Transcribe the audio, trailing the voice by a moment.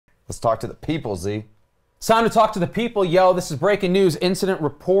Let's talk to the people, Z. It's time to talk to the people, yo. This is breaking news incident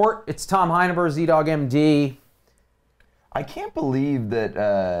report. It's Tom Heineber, ZDoggMD. I can't believe that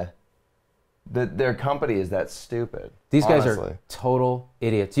that their company is that stupid. These guys honestly. are total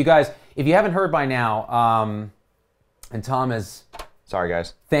idiots. You guys, if you haven't heard by now, and Tom is... Sorry,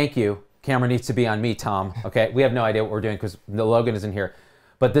 guys. Thank you. Camera needs to be on me, Tom. Okay, we have no idea what we're doing because Logan isn't here.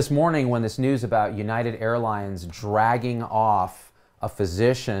 But this morning when this news about United Airlines dragging off a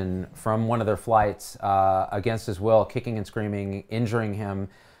physician from one of their flights against his will, kicking and screaming, injuring him,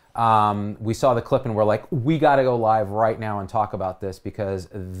 we saw the clip and we're like, we got to go live right now and talk about this because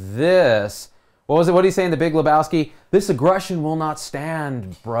this... What was it? What did he say in The Big Lebowski? This aggression will not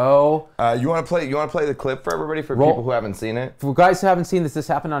stand, bro. You want to play the clip for everybody, for people who haven't seen it? For guys who haven't seen this, this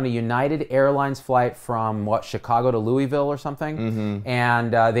happened on a United Airlines flight from what, Chicago to Louisville or something. Mm-hmm.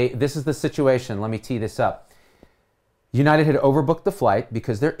 And this is the situation. Let me tee this up. United had overbooked the flight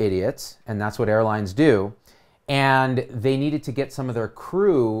because they're idiots, and that's what airlines do. And they needed to get some of their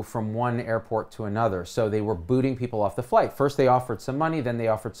crew from one airport to another. So they were booting people off the flight. First they offered some money, then they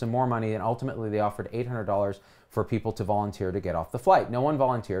offered some more money, and ultimately they offered $800 for people to volunteer to get off the flight. No one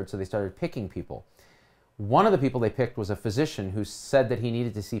volunteered, so they started picking people. One of the people they picked was a physician who said that he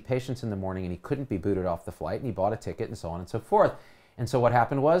needed to see patients in the morning and he couldn't be booted off the flight, and he bought a ticket and so on and so forth. And so what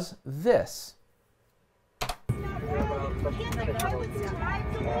happened was this.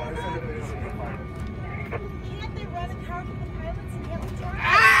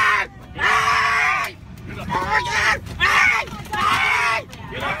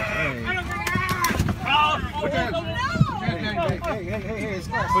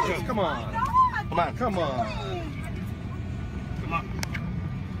 Hey, come on. Come on.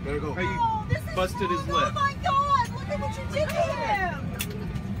 There you go. Hey, you busted his lip. Oh my God, look at what you did to him.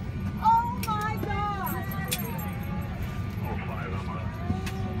 Oh my God.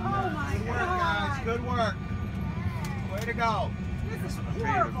 Oh my Good work, God. guys. Good work. Way to go. This is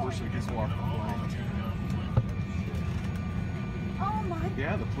horrible. Before she gets off the plane. Oh my God.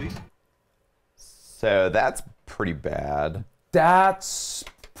 Yeah, the police. So that's pretty bad. That's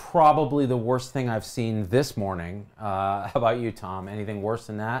probably the worst thing I've seen this morning. How about you, Tom? Anything worse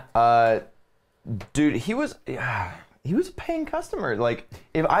than that? Dude, he was a paying customer. Like,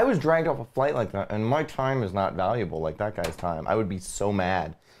 if I was dragged off a flight like that, and my time is not valuable like that guy's time, I would be so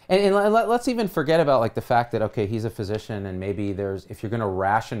mad. And let's even forget about like the fact that, okay, he's a physician and maybe there's, if you're going to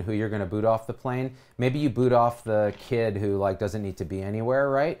ration who you're going to boot off the plane, maybe you boot off the kid who like doesn't need to be anywhere,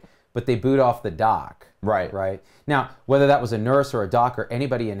 right? But they boot off the doc. Right. Right. Now, whether that was a nurse or a doc or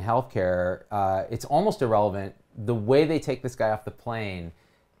anybody in healthcare, it's almost irrelevant. The way they take this guy off the plane,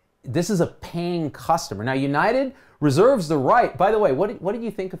 this is a paying customer. Now, United reserves the right. By the way, what did you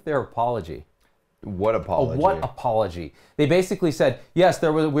think of their apology? What apology? Oh, what apology? They basically said, yes,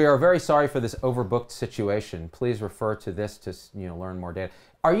 we are very sorry for this overbooked situation. Please refer to this to learn more data.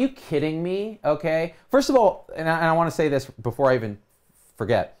 Are you kidding me? Okay. First of all, and I want to say this before I even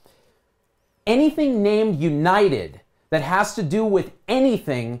forget. Anything named United that has to do with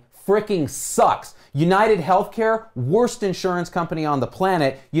anything freaking sucks. United Healthcare, worst insurance company on the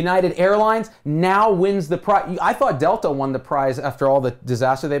planet. United Airlines now wins the prize. I thought Delta won the prize after all the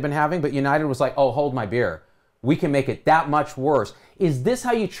disaster they've been having, but United was like, oh, hold my beer. We can make it that much worse. Is this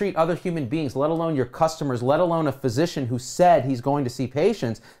how you treat other human beings, let alone your customers, let alone a physician who said he's going to see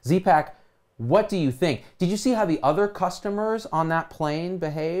patients? Z-Pack, what do you think? Did you see how the other customers on that plane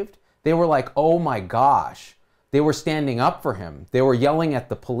behaved? They were like, oh my gosh. They were standing up for him. They were yelling at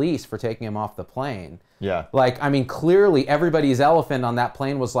the police for taking him off the plane. Yeah. Like, I mean, clearly everybody's elephant on that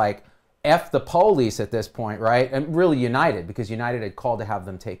plane was like, F the police at this point, right? And really United, because United had called to have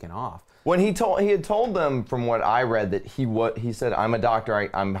them taken off. When he had told them, from what I read, that he said, I'm a doctor,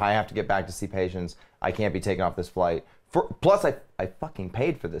 I have to get back to see patients, I can't be taken off this flight. Plus, I fucking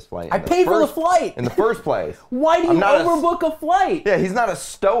paid for this flight. I paid for the flight! In the first place. Why do you overbook a flight? Yeah, he's not a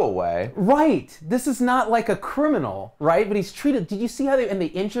stowaway. Right. This is not like a criminal, right? But he's treated, did you see how they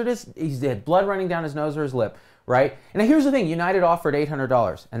injured he had blood running down his nose or his lip, right? And now here's the thing, United offered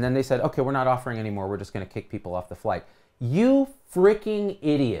 $800, and then they said, okay, we're not offering anymore, we're just gonna kick people off the flight. You freaking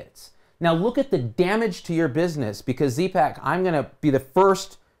idiots. Now look at the damage to your business, because Z-Pack, I'm gonna be the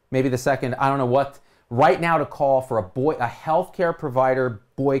first, maybe the second, I don't know what, right now to call for a healthcare provider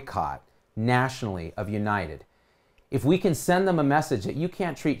boycott nationally of United. If we can send them a message that you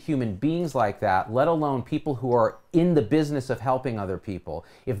can't treat human beings like that, let alone people who are in the business of helping other people,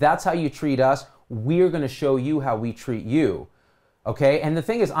 if that's how you treat us, we're going to show you how we treat you. Okay? And the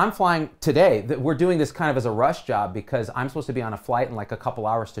thing is, I'm flying today. We're doing this kind of as a rush job because I'm supposed to be on a flight in like a couple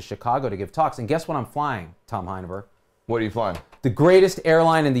hours to Chicago to give talks. And guess what I'm flying, Tom Heineber? What are you flying? The greatest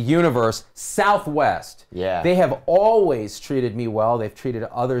airline in the universe, Southwest. Yeah. They have always treated me well. They've treated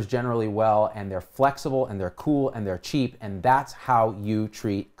others generally well, and they're flexible, and they're cool, and they're cheap, and that's how you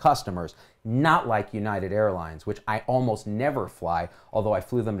treat customers. Not like United Airlines, which I almost never fly, although I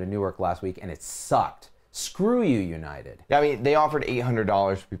flew them to Newark last week, and it sucked. Screw you, United. I mean, they offered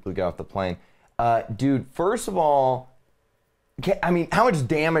 $800 for people to get off the plane. Dude, first of all, I mean, how much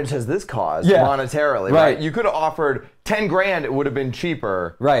damage has this caused monetarily? Right. You could have offered 10 grand; it would have been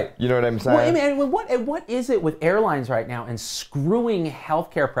cheaper. Right. You know what I'm saying? Well, I mean, what is it with airlines right now and screwing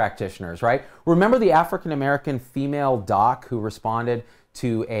healthcare practitioners? Right. Remember the African American female doc who responded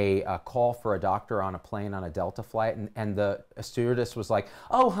to a call for a doctor on a plane on a Delta flight, and the stewardess was like,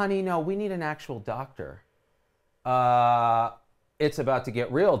 "Oh, honey, no, we need an actual doctor." It's about to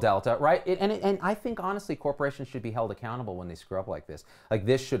get real, Delta, right? And I think, honestly, corporations should be held accountable when they screw up like this. Like,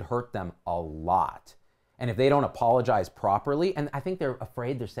 this should hurt them a lot. And if they don't apologize properly, and I think they're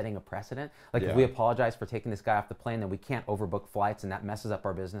afraid they're setting a precedent. Like, if we apologize for taking this guy off the plane, then we can't overbook flights, and that messes up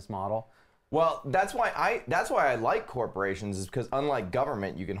our business model. Well, that's why I like corporations, is because unlike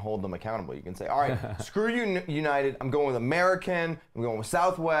government, you can hold them accountable. You can say, all right, screw you, United. I'm going with American. I'm going with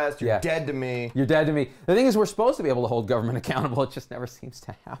Southwest. You're dead to me. You're dead to me. The thing is, we're supposed to be able to hold government accountable. It just never seems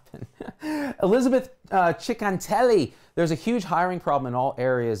to happen. Elizabeth Cicantelli. There's a huge hiring problem in all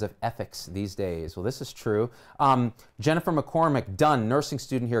areas of ethics these days. Well, this is true. Jennifer McCormick, done, nursing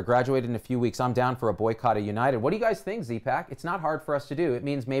student here, graduated in a few weeks. I'm down for a boycott of United. What do you guys think, Z-Pack? It's not hard for us to do. It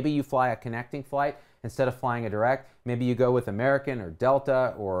means maybe you fly a connecting flight instead of flying a direct. Maybe you go with American or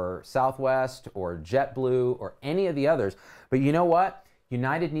Delta or Southwest or JetBlue or any of the others. But you know what?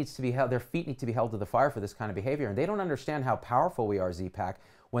 United needs to be held, their feet need to be held to the fire for this kind of behavior. And they don't understand how powerful we are, Z-Pack.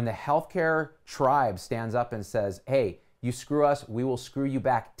 When the healthcare tribe stands up and says, hey, you screw us, we will screw you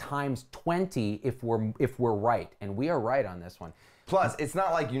back times 20 if we're right. And we are right on this one. Plus, it's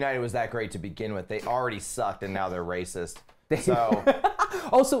not like United was that great to begin with. They already sucked, and now they're racist. So,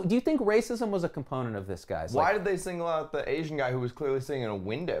 also, do you think racism was a component of this, guys? Why did they single out the Asian guy who was clearly sitting in a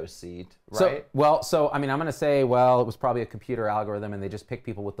window seat, right? I mean, I'm going to say, well, it was probably a computer algorithm, and they just picked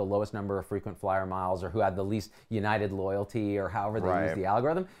people with the lowest number of frequent flyer miles or who had the least United loyalty or however they use the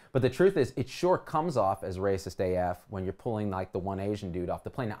algorithm. But the truth is, it sure comes off as racist AF when you're pulling like the one Asian dude off the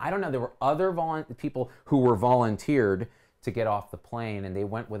plane. Now, I don't know. There were other people who were volunteered to get off the plane, and they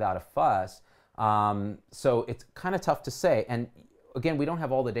went without a fuss. So it's kind of tough to say. And again, we don't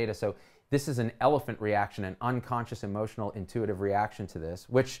have all the data. So this is an elephant reaction, an unconscious, emotional, intuitive reaction to this,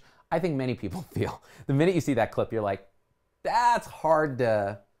 which I think many people feel. The minute you see that clip, you're like, that's hard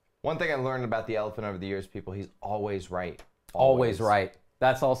to... One thing I learned about the elephant over the years, people, he's always right. Always right.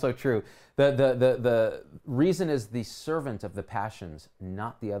 That's also true. The reason is the servant of the passions,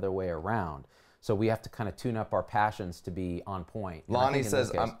 not the other way around. So we have to kind of tune up our passions to be on point. Lonnie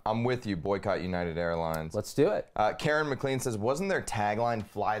says, I'm with you, boycott United Airlines. Let's do it. Karen McLean says, wasn't their tagline,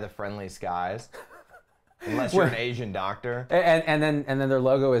 fly the friendly skies? Unless you're an Asian doctor. And then their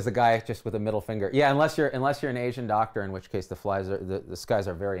logo is a guy just with a middle finger. Yeah, unless you're an Asian doctor, in which case the skies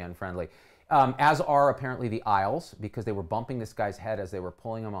are very unfriendly. As are apparently the aisles, because they were bumping this guy's head as they were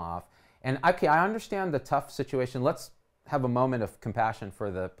pulling him off. And okay, I understand the tough situation. Let's have a moment of compassion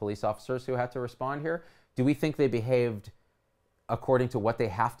for the police officers who had to respond here. Do we think they behaved according to what they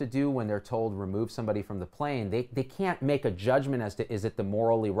have to do when they're told remove somebody from the plane? They can't make a judgment as to is it the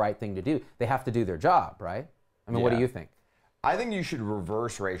morally right thing to do. They have to do their job, right? I mean, what do you think? I think you should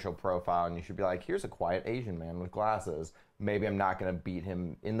reverse racial profile, and you should be like, here's a quiet Asian man with glasses. Maybe I'm not going to beat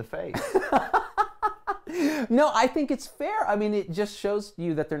him in the face. No, I think it's fair. I mean, it just shows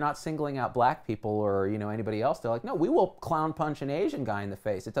you that they're not singling out black people or, you know, anybody else. They're like, no, we will clown punch an Asian guy in the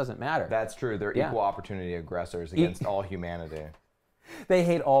face. It doesn't matter. That's true. They're equal opportunity aggressors against all humanity. They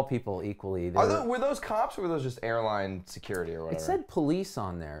hate all people equally. Were those cops or were those just airline security or whatever? It said police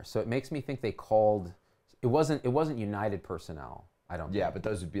on there, so it makes me think they called. It wasn't United personnel. I don't. Yeah, but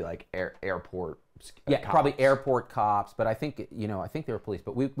those would be like airport. Cops. Probably airport cops. But I think I think they were police.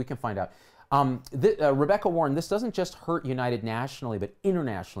 But we can find out. Rebecca Warren, this doesn't just hurt United nationally, but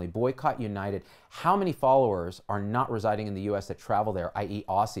internationally. Boycott United. How many followers are not residing in the U.S. that travel there, i.e.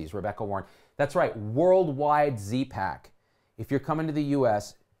 Aussies? Rebecca Warren. That's right. Worldwide Z-Pack. If you're coming to the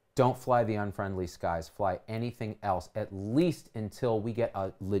U.S., don't fly the unfriendly skies. Fly anything else, at least until we get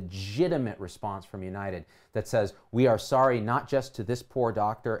a legitimate response from United that says, we are sorry not just to this poor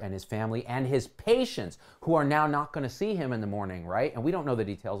doctor and his family and his patients who are now not going to see him in the morning, right? And we don't know the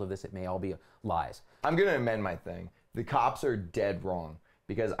details of this. It may all be lies. I'm going to amend my thing. The cops are dead wrong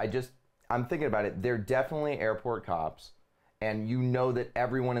because I'm thinking about it. They're definitely airport cops, and you know that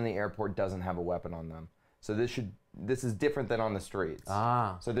everyone in the airport doesn't have a weapon on them. So this should this is different than on the streets.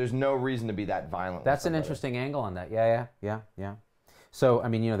 Ah. So there's no reason to be that violent. That's an interesting angle on that. Yeah. So, I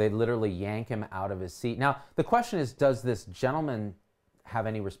mean, they literally yank him out of his seat. Now, the question is, does this gentleman have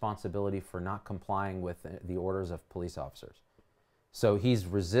any responsibility for not complying with the orders of police officers? So he's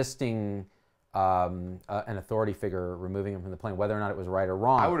resisting an authority figure removing him from the plane, whether or not it was right or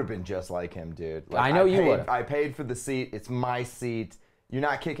wrong. I would have been just like him, dude. Like, I know you would. I paid for the seat. It's my seat. You're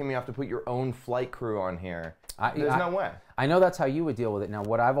not kicking me off to put your own flight crew on here. There's no way. I know that's how you would deal with it. Now,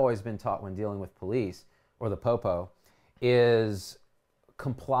 what I've always been taught when dealing with police or the popo is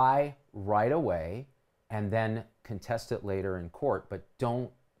comply right away and then contest it later in court, but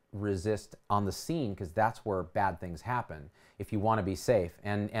don't resist on the scene, because that's where bad things happen if you want to be safe.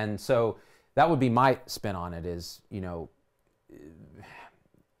 And so that would be my spin on it is,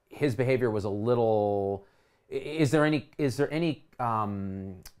 his behavior was a little... Is there any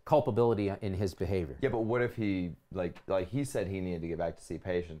culpability in his behavior? Yeah, but what if he, like he said he needed to get back to see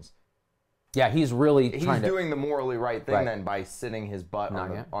patients? Yeah, he's doing the morally right thing then by sitting his butt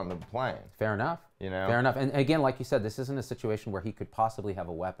on the plane. Fair enough. Fair enough. And again, like you said, this isn't a situation where he could possibly have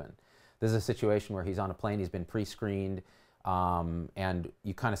a weapon. This is a situation where he's on a plane, he's been pre-screened, and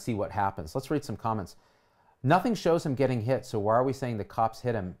you kind of see what happens. Let's read some comments. Nothing shows him getting hit, so why are we saying the cops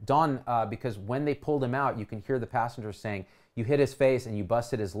hit him? Don, because when they pulled him out, you can hear the passengers saying, you hit his face and you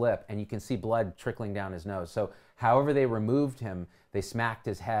busted his lip, and you can see blood trickling down his nose. So however they removed him, they smacked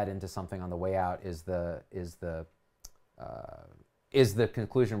his head into something on the way out is the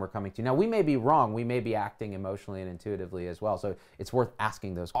conclusion we're coming to. Now, we may be wrong. We may be acting emotionally and intuitively as well, so it's worth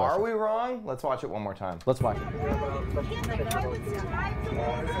asking those questions. Are we wrong? Let's watch it one more time. Let's watch it. Can't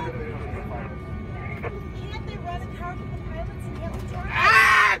they run a car with the pilots and have them drive?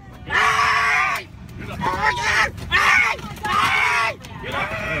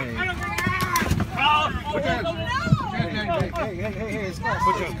 Hey, Scott,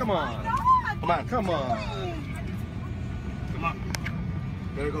 come on. Come on.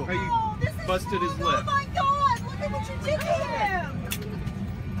 There you go. Oh, this is Busted his lip. Oh my God! Look at what you did to him!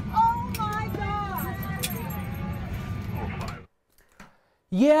 Oh my God!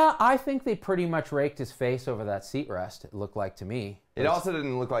 Yeah, I think they pretty much raked his face over that seat rest, it looked like to me. It also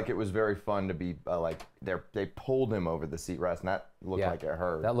didn't look like it was very fun to be, they pulled him over the seat rest, and that looked like it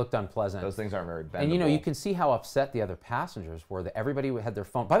hurt. That looked unpleasant. Those things aren't very bendable. And you can see how upset the other passengers were, that everybody had their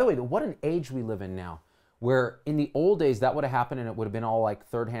phone. By the way, what an age we live in now, where in the old days that would have happened and it would have been all like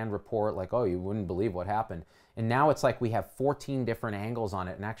third-hand report, like, oh, you wouldn't believe what happened. And now it's like we have 14 different angles on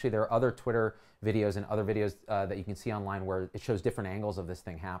it. And actually there are other Twitter videos and other videos that you can see online where it shows different angles of this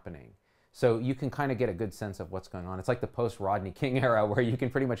thing happening. So you can kind of get a good sense of what's going on. It's like the post-Rodney King era where you can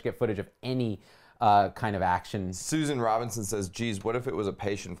pretty much get footage of any kind of action. Susan Robinson says, geez, what if it was a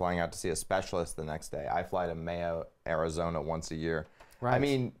patient flying out to see a specialist the next day? I fly to Mayo, Arizona once a year. Right. I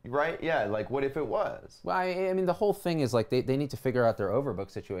mean, right? Yeah, like what if it was? Well, I mean, the whole thing is like they need to figure out their overbook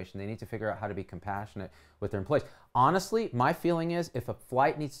situation. They need to figure out how to be compassionate with their employees. Honestly, my feeling is if a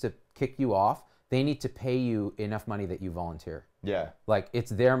flight needs to kick you off, they need to pay you enough money that you volunteer. Yeah. Like, it's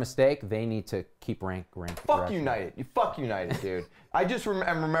their mistake. They need to keep rank. Fuck United. You fuck United, dude. I just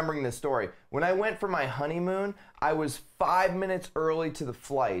am remembering this story. When I went for my honeymoon, I was 5 minutes early to the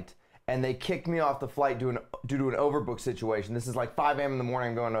flight, and they kicked me off the flight due to an overbook situation. This is like 5 a.m. in the morning.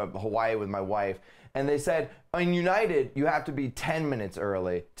 I'm going to Hawaii with my wife. And they said, on United, you have to be 10 minutes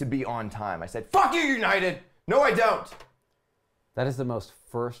early to be on time. I said, fuck you, United. No, I don't. That is the most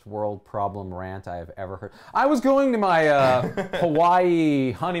first world problem rant I have ever heard. I was going to my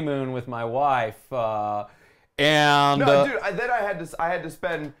Hawaii honeymoon with my wife, and no, dude. Then I had to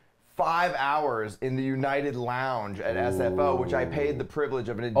spend 5 hours in the United Lounge at SFO, which I paid the privilege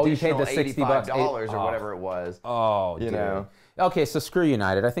of an additional $85 or whatever it was. Oh, you know. Okay, so screw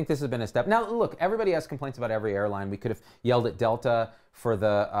United. I think this has been a step. Now, look, everybody has complaints about every airline. We could have yelled at Delta for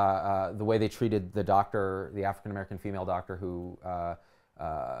the way they treated the doctor, the African-American female doctor who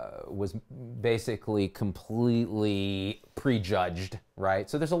was basically completely prejudged, right?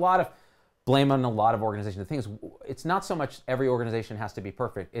 So there's a lot of blame on a lot of organizations. The thing is, it's not so much every organization has to be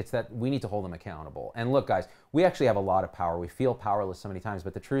perfect. It's that we need to hold them accountable. And look, guys, we actually have a lot of power. We feel powerless so many times.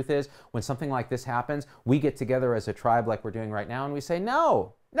 But the truth is, when something like this happens, we get together as a tribe like we're doing right now, and we say,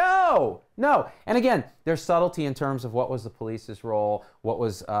 no, no, no. And again, there's subtlety in terms of what was the police's role, what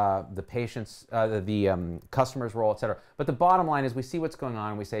was the patient's, the customer's role, et cetera. But the bottom line is we see what's going on,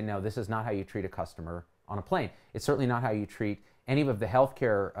 and we say, no, this is not how you treat a customer on a plane. It's certainly not how you treat any of the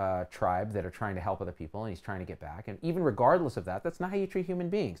healthcare tribe that are trying to help other people, and he's trying to get back. And even regardless of that, that's not how you treat human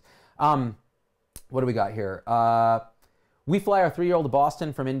beings. What do we got here? We fly our 3-year-old to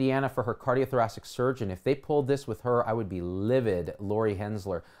Boston from Indiana for her cardiothoracic surgeon. If they pulled this with her, I would be livid, Lori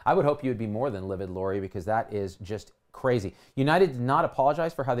Hensler. I would hope you would be more than livid, Lori, because that is just crazy. United did not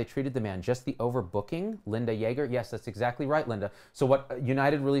apologize for how they treated the man, just the overbooking. Linda Yeager. Yes, that's exactly right, Linda. So what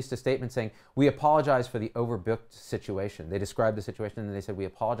United released a statement saying, we apologize for the overbooked situation. They described the situation and they said, we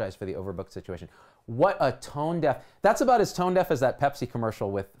apologize for the overbooked situation. What a tone deaf. That's about as tone deaf as that Pepsi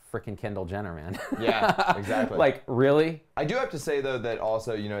commercial with frickin' Kendall Jenner, man. Yeah, exactly. Like, really? I do have to say, though, that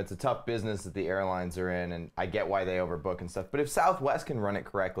also, you know, it's a tough business that the airlines are in, and I get why they overbook and stuff. But if Southwest can run it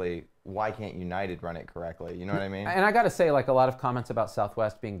correctly, why can't United run it correctly? You know what I mean? And I got to say, like, a lot of comments about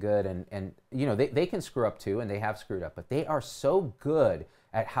Southwest being good, and you know, they can screw up too, and they have screwed up, but they are so good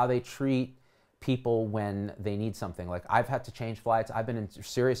at how they treat people when they need something. Like, I've had to change flights. I've been in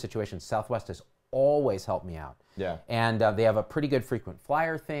serious situations. Southwest has always helped me out. Yeah. And they have a pretty good frequent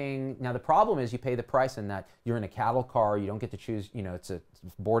flyer thing. Now, the problem is you pay the price in that you're in a cattle car, you don't get to choose, you know, it's a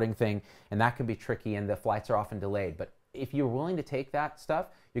boarding thing, and that can be tricky, and the flights are often delayed. But if you're willing to take that stuff,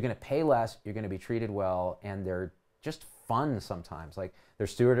 you're going to pay less, you're going to be treated well, and they're just fun sometimes. Like, their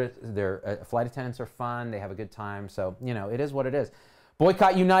flight attendants are fun, they have a good time, so, you know, it is what it is.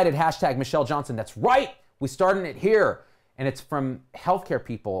 Boycott United, hashtag Michelle Johnson. That's right, we started it here. And it's from healthcare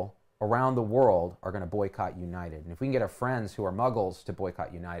people around the world are going to boycott United. And if we can get our friends who are muggles to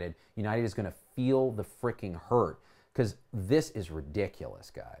boycott United, United is going to feel the freaking hurt. Because this is ridiculous,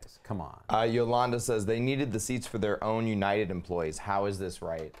 guys. Come on. Yolanda says they needed the seats for their own United employees. How is this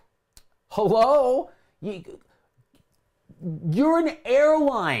right? Hello? You're an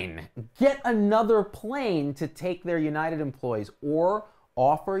airline. Get another plane to take their United employees, or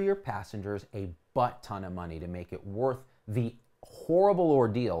offer your passengers a butt ton of money to make it worth the horrible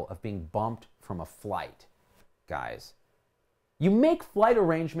ordeal of being bumped from a flight, guys. You make flight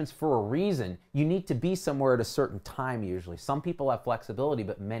arrangements for a reason. You need to be somewhere at a certain time usually. Some people have flexibility,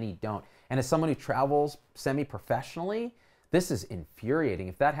 but many don't. And as someone who travels semi-professionally, this is infuriating.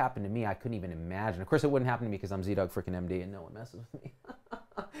 If that happened to me, I couldn't even imagine. Of course, it wouldn't happen to me because I'm ZDoggMD and no one messes with me.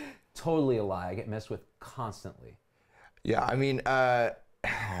 Totally a lie. I get messed with constantly. Yeah, I mean,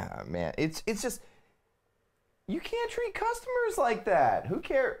 man, it's just, you can't treat customers like that. Who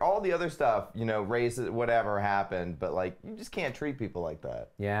cares? All the other stuff, you know, raises, whatever happened, but like, you just can't treat people like that.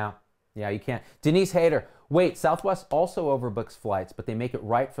 Yeah, you can't. Denise Hayter, wait, Southwest also overbooks flights, but they make it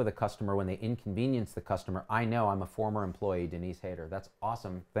right for the customer when they inconvenience the customer. I know, I'm a former employee, Denise Hayter. That's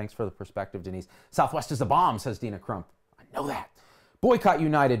awesome. Thanks for the perspective, Denise. Southwest is a bomb, says Dina Crump. I know that. Boycott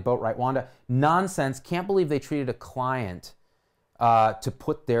United, Boatwright Wanda. Nonsense. Can't believe they treated a client to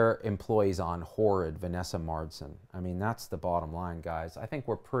put their employees on. Horrid, Vanessa Mardson. I mean, that's the bottom line, guys. I think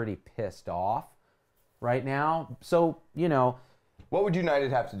we're pretty pissed off right now. So, you know. What would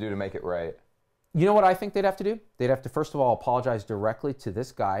United have to do to make it right? You know what I think they'd have to do? They'd have to, first of all, apologize directly to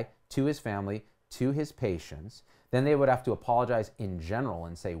this guy, to his family, to his patients. Then they would have to apologize in general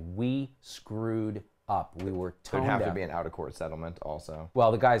and say, we screwed up. We were tone deaf. There'd have to be an out-of-court settlement also.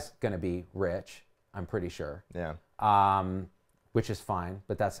 Well, the guy's going to be rich, I'm pretty sure. Yeah. Which is fine,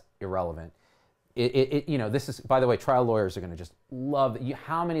 but that's irrelevant. You know, this is, by the way, trial lawyers are going to just love it.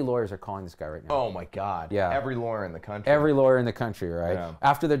 How many lawyers are calling this guy right now? Oh my God. Yeah. Every lawyer in the country. Every lawyer in the country, right? Yeah.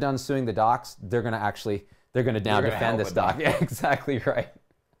 After they're done suing the docs, they're going to now defend this doc. Yeah, exactly right.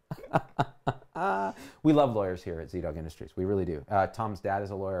 We love lawyers here at ZDogg Industries. We really do. Tom's dad is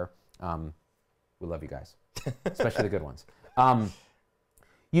a lawyer. We love you guys, especially the good ones.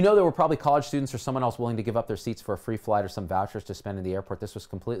 You know, there were probably college students or someone else willing to give up their seats for a free flight or some vouchers to spend in the airport. This was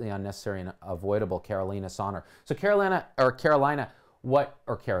completely unnecessary and avoidable, Carolina Sonner. So Carolina,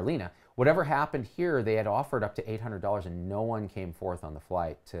 whatever happened here, they had offered up to $800 and no one came forth on the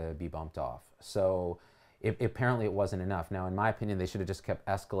flight to be bumped off. So apparently it wasn't enough. Now, in my opinion, they should have just kept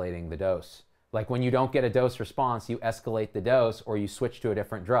escalating the dose. Like when you don't get a dose response, you escalate the dose or you switch to a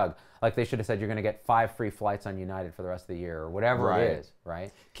different drug. Like they should have said you're going to get 5 free flights on United for the rest of the year or whatever it is,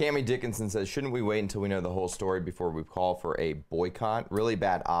 right? Cammie Dickinson says, shouldn't we wait until we know the whole story before we call for a boycott? Really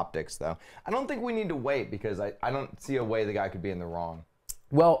bad optics, though. I don't think we need to wait because I don't see a way the guy could be in the wrong.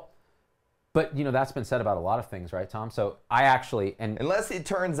 Well, but, you know, that's been said about a lot of things, right, Tom? So I actually... Unless it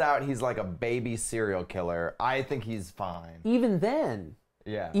turns out he's like a baby serial killer, I think he's fine. Even then...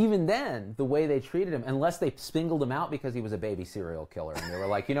 Yeah. Even then, the way they treated him, unless they singled him out because he was a baby serial killer, and they were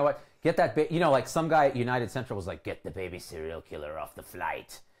like, you know what, get that, you know, like some guy at United Central was like, get the baby serial killer off the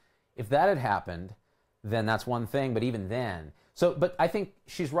flight. If that had happened, then that's one thing, but even then. So, but I think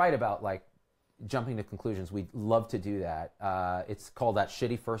she's right about like jumping to conclusions. We'd love to do that. It's called that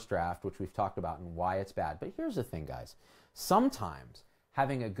shitty first draft, which we've talked about and why it's bad. But here's the thing, guys. Sometimes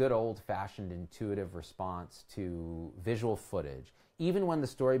having a good old-fashioned intuitive response to visual footage, even when the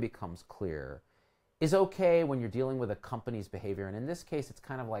story becomes clear, is okay when you're dealing with a company's behavior. And in this case, it's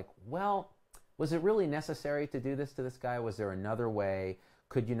kind of like, well, was it really necessary to do this to this guy? Was there another way?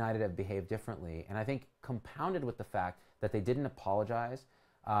 Could United have behaved differently? And I think compounded with the fact that they didn't apologize,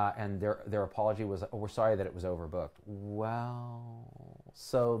 and their apology was, oh, we're sorry that it was overbooked. Well,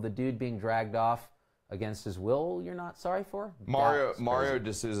 so the dude being dragged off against his will, you're not sorry for? Mario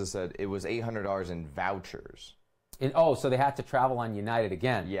D'Souza said it was $800 in vouchers. So they had to travel on United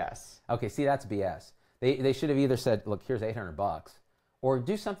again? Yes. Okay, see, that's BS. They should have either said, look, here's $800, or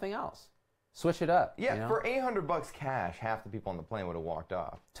do something else. Switch it up. Yeah, you know? For $800 cash, half the people on the plane would have walked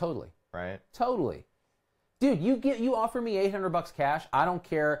off. Totally. Right? Totally. Dude, you offer me $800 cash, I don't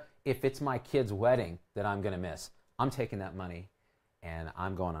care if it's my kid's wedding that I'm going to miss. I'm taking that money, and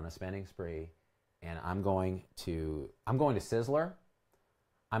I'm going on a spending spree, and I'm going to Sizzler.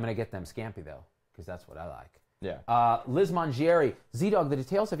 I'm going to get them scampi, though, because that's what I like. Yeah. Liz Mangieri, ZDogg, the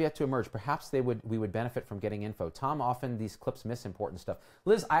details have yet to emerge. Perhaps we would benefit from getting info. Tom, often these clips miss important stuff.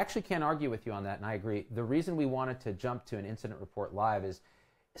 Liz, I actually can't argue with you on that, and I agree. The reason we wanted to jump to an incident report live is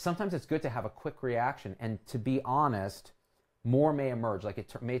sometimes it's good to have a quick reaction, and to be honest, more may emerge. Like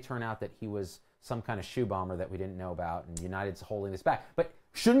it may turn out that he was some kind of shoe bomber that we didn't know about, and United's holding this back. But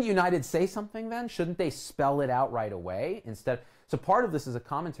shouldn't United say something then? Shouldn't they spell it out right away instead? So part of this is a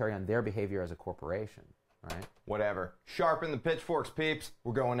commentary on their behavior as a corporation. Right? Whatever. Sharpen the pitchforks, peeps.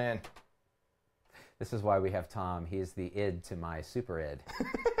 We're going in. This is why we have Tom. He's the id to my super id.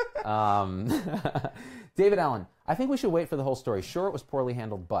 David Allen, I think we should wait for the whole story. Sure, it was poorly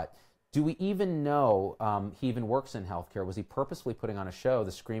handled, but do we even know he even works in healthcare? Was he purposefully putting on a show,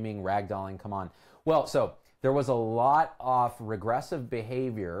 the screaming, ragdolling, come on? Well, so there was a lot of regressive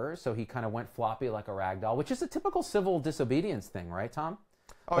behavior, so he kind of went floppy like a ragdoll, which is a typical civil disobedience thing, right, Tom?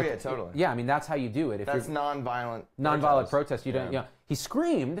 Oh, like, yeah, totally. Yeah, I mean, that's how you do it. If that's nonviolent protest. You don't, you know, he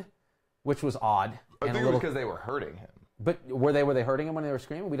screamed, which was odd. I think it was because they were hurting him. But were they hurting him when they were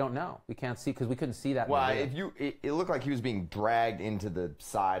screaming? We don't know. We can't see because we couldn't see that. Well, it looked like he was being dragged into the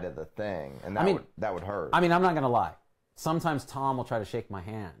side of the thing, and that would hurt. I mean, I'm not going to lie. Sometimes Tom will try to shake my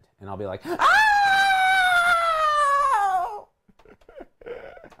hand, and I'll be like, ah!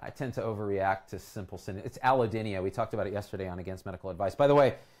 I tend to overreact to simple sin. It's allodynia. We talked about it yesterday on Against Medical Advice. By the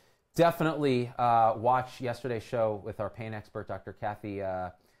way, definitely watch yesterday's show with our pain expert, Dr. Kathy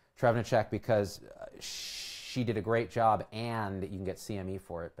Trevnicek, because she did a great job, and you can get CME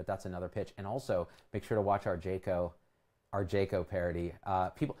for it, but that's another pitch. And also, make sure to watch our Jayco parody.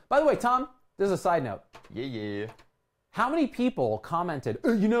 People. By the way, Tom, this is a side note. Yeah. How many people commented,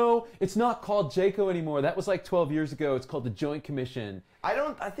 you know, it's not called Jayco anymore. That was like 12 years ago. It's called the Joint Commission.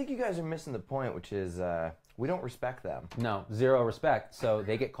 I think you guys are missing the point, which is we don't respect them. No, zero respect. So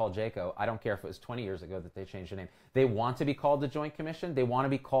they get called Jayco. I don't care if it was 20 years ago that they changed the name. They want to be called the Joint Commission. They want to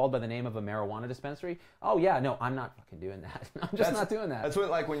be called by the name of a marijuana dispensary. Oh, yeah, no, I'm not fucking doing that. I'm just not doing that. That's what,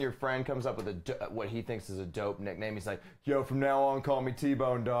 like, when your friend comes up with what he thinks is a dope nickname, he's like, yo, from now on, call me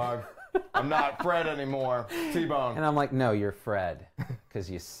T-Bone, dog. I'm not Fred anymore. T-Bone. And I'm like, no, you're Fred, because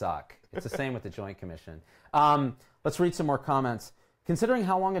you suck. It's the same with the Joint Commission. Let's read some more comments. Considering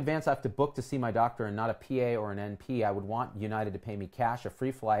how long in advance I have to book to see my doctor and not a PA or an NP, I would want United to pay me cash, a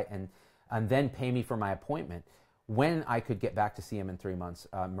free flight, and then pay me for my appointment when I could get back to see him in 3 months,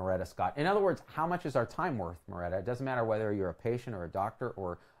 Moretta Scott. In other words, how much is our time worth, Moretta? It doesn't matter whether you're a patient or a doctor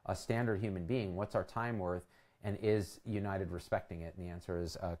or a standard human being. What's our time worth? And is United respecting it? And the answer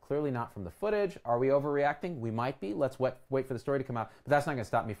is clearly not from the footage. Are we overreacting? We might be. Let's wait for the story to come out. But that's not going to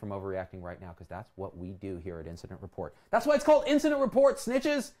stop me from overreacting right now, because that's what we do here at Incident Report. That's why it's called Incident Report,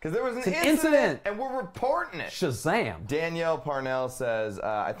 snitches. Because there was an incident, and we're reporting it. Shazam. Danielle Parnell says,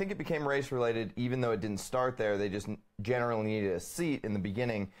 I think it became race-related, even though it didn't start there. They just generally needed a seat in the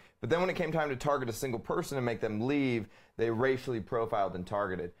beginning. But then when it came time to target a single person and make them leave, they racially profiled and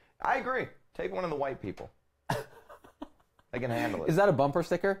targeted. I agree. Take one of the white people. They can handle it. Is that a bumper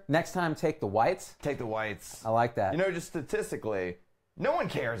sticker? Next time, take the whites? Take the whites. I like that. You know, just statistically, no one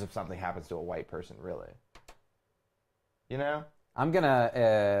cares if something happens to a white person, really. You know? I'm going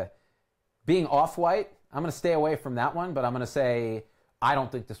to, being off-white, I'm going to stay away from that one, but I'm going to say, I don't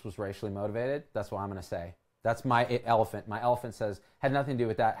think this was racially motivated. That's what I'm going to say. That's my elephant. My elephant says, had nothing to do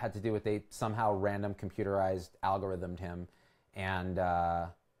with that, had to do with they somehow random computerized algorithmed him. And,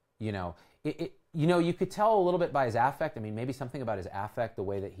 you know, you know, you could tell a little bit by his affect. I mean, maybe something about his affect, the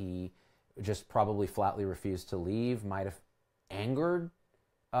way that he just probably flatly refused to leave, might have angered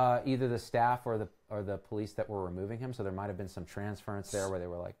either the staff or the police that were removing him. So there might have been some transference there where they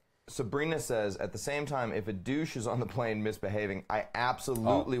were like, Sabrina says, at the same time, if a douche is on the plane misbehaving, I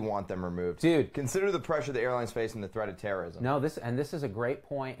absolutely want them removed. Dude. Consider the pressure the airline's facing the threat of terrorism. No, this is a great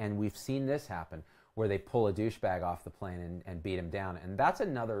point, and we've seen this happen, where they pull a douchebag off the plane and beat him down. And that's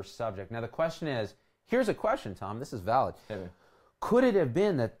another subject. Now, the question is, here's a question, Tom. This is valid. Yeah. Could it have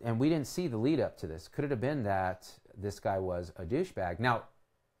been that, and we didn't see the lead up to this, could it have been that this guy was a douchebag? Now,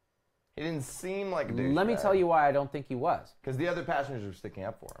 he didn't seem like a douchebag. let me tell you why I don't think he was. Because the other passengers were sticking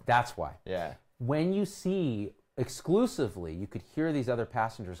up for him. That's why. Yeah. When you see exclusively, you could hear these other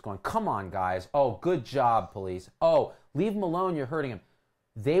passengers going, come on, guys. Oh, good job, police. Oh, leave him alone. You're hurting him.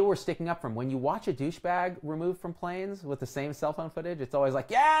 They were sticking up for him. When you watch a douchebag removed from planes with the same cell phone footage, it's always like,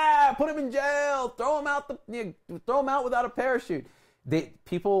 yeah, put him in jail. Throw him out without a parachute. The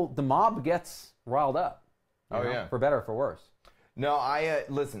mob gets riled up. You know, yeah. For better or for worse. No,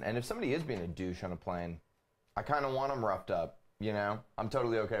 listen, and if somebody is being a douche on a plane, I kind of want them roughed up, you know? I'm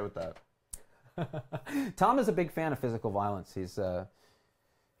totally okay with that. Tom is a big fan of physical violence. He's,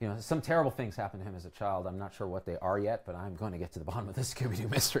 some terrible things happened to him as a child. I'm not sure what they are yet, but I'm going to get to the bottom of this Scooby-Doo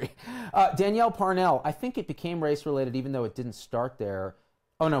mystery. Danielle Parnell, I think it became race-related even though it didn't start there.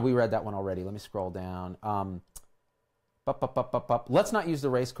 Oh, no, we read that one already. Let me scroll down. Let's not use the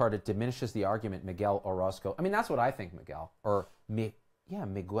race card. It diminishes the argument, Miguel Orozco. I mean, that's what I think, Miguel. Or,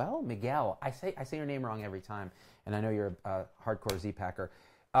 Miguel? Miguel. I say your name wrong every time, and I know you're a hardcore Z-Packer.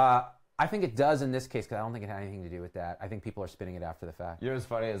 I think it does in this case, because I don't think it had anything to do with that. I think people are spinning it after the fact. You know what's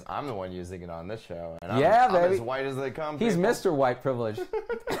funny is I'm the one using it on this show, and baby. I'm as white as they come. He's people. Mr. White Privilege.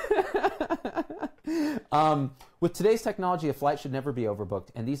 With today's technology, a flight should never be overbooked,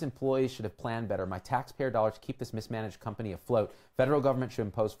 and these employees should have planned better. My taxpayer dollars keep this mismanaged company afloat. Federal government should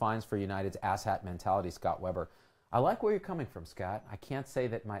impose fines for United's asshat mentality, Scott Weber. I like where you're coming from, Scott. I can't say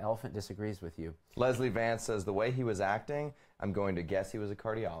that my elephant disagrees with you. Leslie Vance says, the way he was acting, I'm going to guess he was a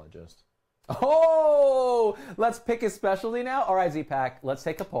cardiologist. Oh, let's pick his specialty now. All right, Z-Pack, let's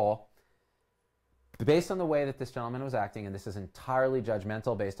take a poll. Based on the way that this gentleman was acting, and this is entirely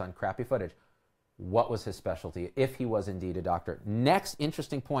judgmental based on crappy footage, what was his specialty, if he was indeed a doctor? Next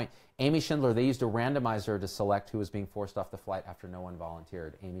interesting point, Amy Schindler, they used a randomizer to select who was being forced off the flight after no one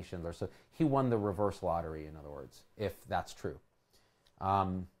volunteered, Amy Schindler. So he won the reverse lottery, in other words, if that's true.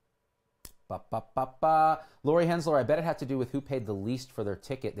 Lori Hensler, I bet it had to do with who paid the least for their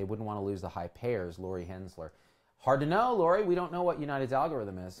ticket. They wouldn't want to lose the high payers, Lori Hensler. Hard to know, Lori. We don't know what United's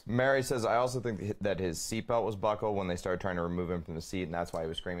algorithm is. Mary says, I also think that his seatbelt was buckled when they started trying to remove him from the seat, and that's why he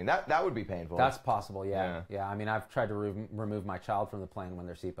was screaming. That would be painful. That's possible, yeah. I mean, I've tried to remove my child from the plane when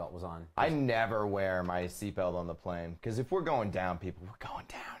their seatbelt was on. I never wear my seatbelt on the plane, because if we're going down, people, we're going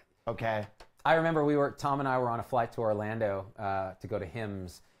down, okay? I remember Tom and I were on a flight to Orlando to go to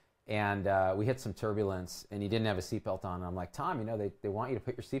HIMSS, and we hit some turbulence, and he didn't have a seatbelt on. And I'm like, Tom, they want you to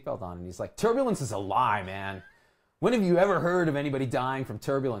put your seatbelt on. And he's like, turbulence is a lie, man. When have you ever heard of anybody dying from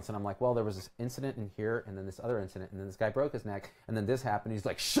turbulence? And I'm like, well, there was this incident in here, and then this other incident, and then this guy broke his neck, and then this happened. He's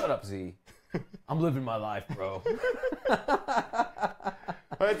like, shut up, Z. I'm living my life, bro. But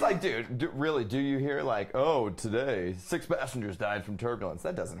it's like, dude, really, do you hear like, oh, today 6 passengers died from turbulence?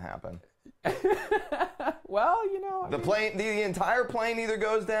 That doesn't happen. Well, the entire plane either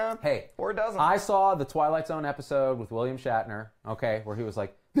goes down, or it doesn't. I saw the Twilight Zone episode with William Shatner, where he was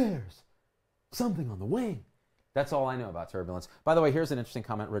like, there's something on the wing. That's all I know about turbulence. By the way, here's an interesting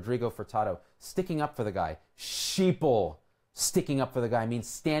comment. Rodrigo Furtado, sticking up for the guy. Sheeple, sticking up for the guy means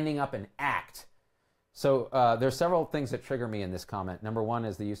standing up and act. So there's several things that trigger me in this comment. Number one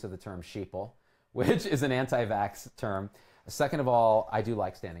is the use of the term sheeple, which is an anti-vax term. Second of all, I do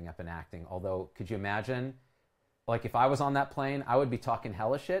like standing up and acting. Although, could you imagine, like if I was on that plane, I would be talking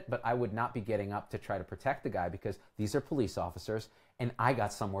hella shit, but I would not be getting up to try to protect the guy because these are police officers and I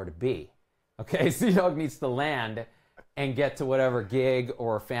got somewhere to be. Okay, ZDogg needs to land and get to whatever gig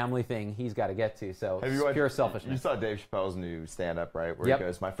or family thing he's got to get to. So it's pure selfishness. You saw Dave Chappelle's new stand-up, right? Where he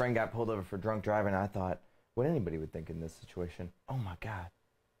goes, my friend got pulled over for drunk driving, and I thought, what anybody would think in this situation? Oh my God,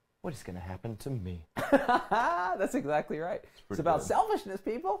 what is going to happen to me? That's exactly right. It's about selfishness,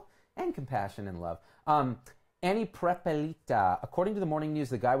 people, and compassion and love. Annie Prepelita, according to the Morning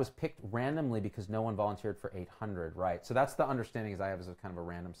News, the guy was picked randomly because no one volunteered for 800, right? So that's the understanding as I have as a kind of a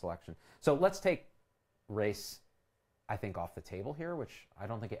random selection. So let's take race, I think, off the table here, which I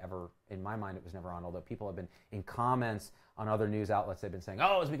don't think it ever, in my mind, it was never on, although people have been in comments on other news outlets, they've been saying,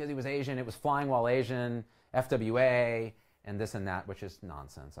 oh, it's because he was Asian, it was flying while Asian, FWA, and this and that, which is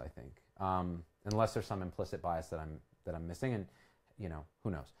nonsense, I think. Unless there's some implicit bias that I'm missing, and, who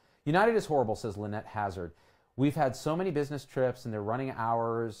knows. United is horrible, says Lynette Hazard. We've had so many business trips, and they're running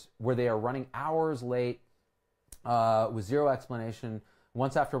hours, where they are running hours late with zero explanation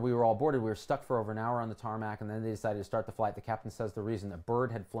Once after we were all boarded, we were stuck for over an hour on the tarmac, and then they decided to start the flight. The captain says the reason, a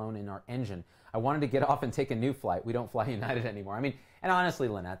bird had flown in our engine. I wanted to get off and take a new flight. We don't fly United anymore. I mean, and honestly,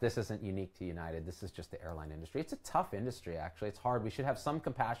 Lynette, this isn't unique to United. This is just the airline industry. It's a tough industry, actually. It's hard. We should have some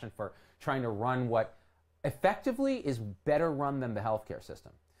compassion for trying to run what effectively is better run than the healthcare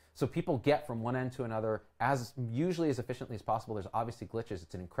system. So people get from one end to another usually as efficiently as possible. There's obviously glitches.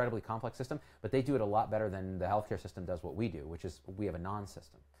 It's an incredibly complex system, but they do it a lot better than the healthcare system does what we do, which is we have a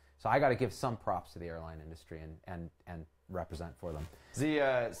non-system. So I got to give some props to the airline industry and represent for them. Z,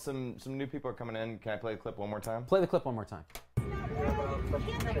 some new people are coming in. Can I play the clip one more time? Play the clip one more time. Can't the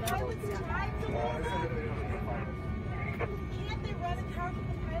pilots drive to Florida? Can't they run a car with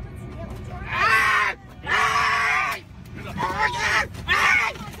the pilots and yet we drive?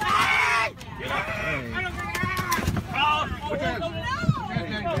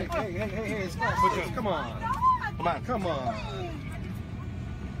 Hey, come on. Come on.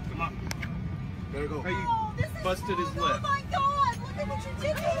 There you go. Hey, you busted his lip. Oh my God, look at what you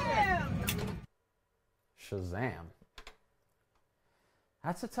did to him. Shazam.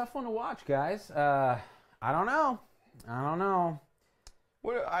 That's a tough one to watch, guys. I don't know. I don't know.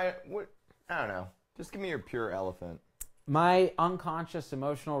 Just give me your pure elephant. My unconscious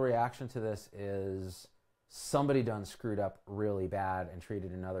emotional reaction to this is somebody done screwed up really bad and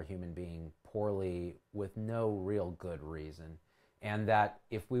treated another human being poorly with no real good reason. And that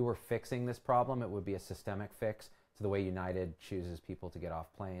if we were fixing this problem, it would be a systemic fix to the way United chooses people to get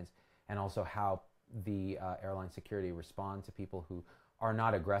off planes, and also how the airline security respond to people who are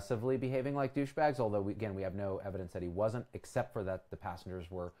not aggressively behaving like douchebags, although we have no evidence that he wasn't, except for that the passengers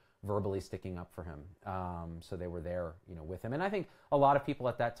were verbally sticking up for him. So they were there, with him. And I think a lot of people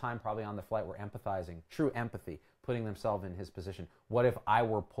at that time, probably on the flight, were empathizing, true empathy, putting themselves in his position. What if I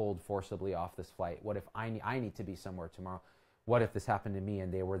were pulled forcibly off this flight? What if I need to be somewhere tomorrow? What if this happened to me?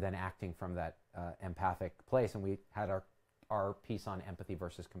 And they were then acting from that empathic place. And we had our piece on empathy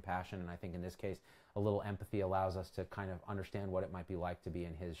versus compassion. And I think in this case, a little empathy allows us to kind of understand what it might be like to be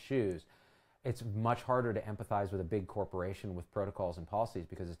in his shoes. It's much harder to empathize with a big corporation with protocols and policies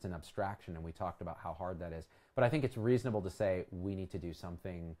because it's an abstraction, and we talked about how hard that is. But I think it's reasonable to say we need to do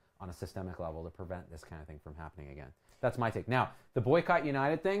something on a systemic level to prevent this kind of thing from happening again. That's my take. Now, the boycott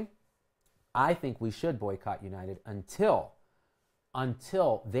United thing, I think we should boycott United until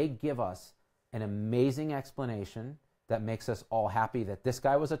they give us an amazing explanation that makes us all happy that this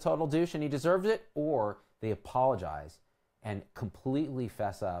guy was a total douche and he deserves it, or they apologize and completely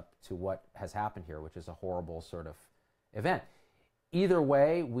fess up to what has happened here, which is a horrible sort of event. Either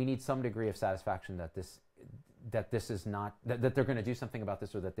way, we need some degree of satisfaction that this is not, that they're going to do something about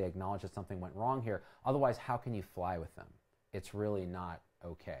this, or that they acknowledge that something went wrong here. Otherwise, how can you fly with them? It's really not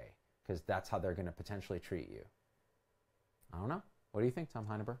okay, because that's how they're going to potentially treat you. I don't know. What do you think, Tom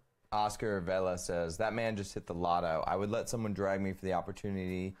Heineberg? Oscar Vela says, that man just hit the lotto. I would let someone drag me for the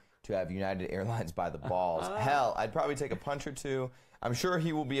opportunity to have United Airlines by the balls. Hell, I'd probably take a punch or two. I'm sure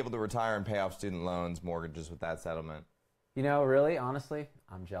he will be able to retire and pay off student loans, mortgages with that settlement. Really, honestly,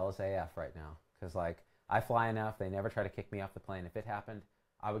 I'm jealous AF right now. Because, I fly enough. They never try to kick me off the plane. If it happened,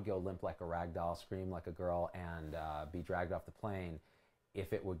 I would go limp like a rag doll, scream like a girl, and be dragged off the plane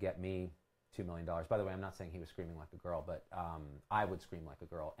if it would get me $2 million. By the way, I'm not saying he was screaming like a girl, but I would scream like a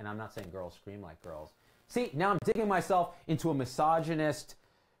girl. And I'm not saying girls scream like girls. See, now I'm digging myself into a misogynist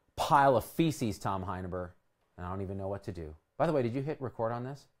pile of feces, Tom Heineberg, and I don't even know what to do. By the way, did you hit record on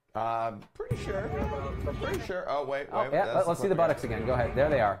this? Pretty sure. Oh, wait. Yeah, let's see the buttocks again. Go ahead. There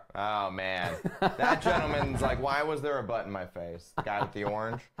they are. Oh, man. That gentleman's like, why was there a butt in my face? The guy with the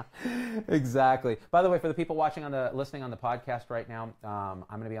orange? Exactly. By the way, for the people listening on the podcast right now, I'm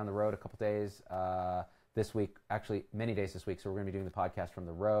going to be on the road a couple days this week. Actually, many days this week. So we're going to be doing the podcast from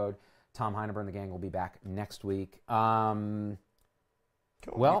the road. Tom Heineberg and the gang will be back next week.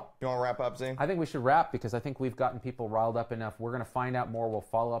 Cool. Well, you want to wrap up, Z? I think we should wrap, because I think we've gotten people riled up enough. We're going to find out more. We'll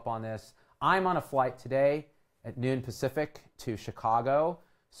follow up on this. I'm on a flight today at noon Pacific to Chicago.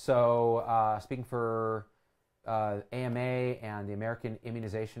 So speaking for AMA and the American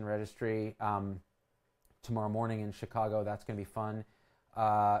Immunization Registry, tomorrow morning in Chicago, that's going to be fun.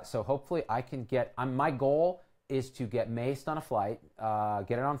 So hopefully I can get, my goal is to get maced on a flight,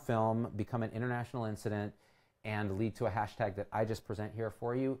 get it on film, become an international incident, and lead to a hashtag that I just present here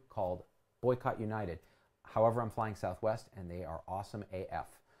for you called Boycott United. However, I'm flying Southwest, and they are awesome AF.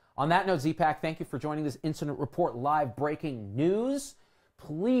 On that note, Z-Pack, thank you for joining this Incident Report live breaking news.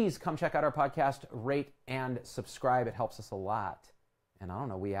 Please come check out our podcast, rate, and subscribe. It helps us a lot. And I don't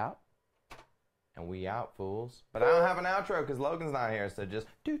know, we out? And we out, fools. But I don't have an outro because Logan's not here, so just...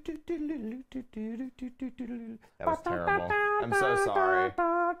 That was terrible. I'm so sorry.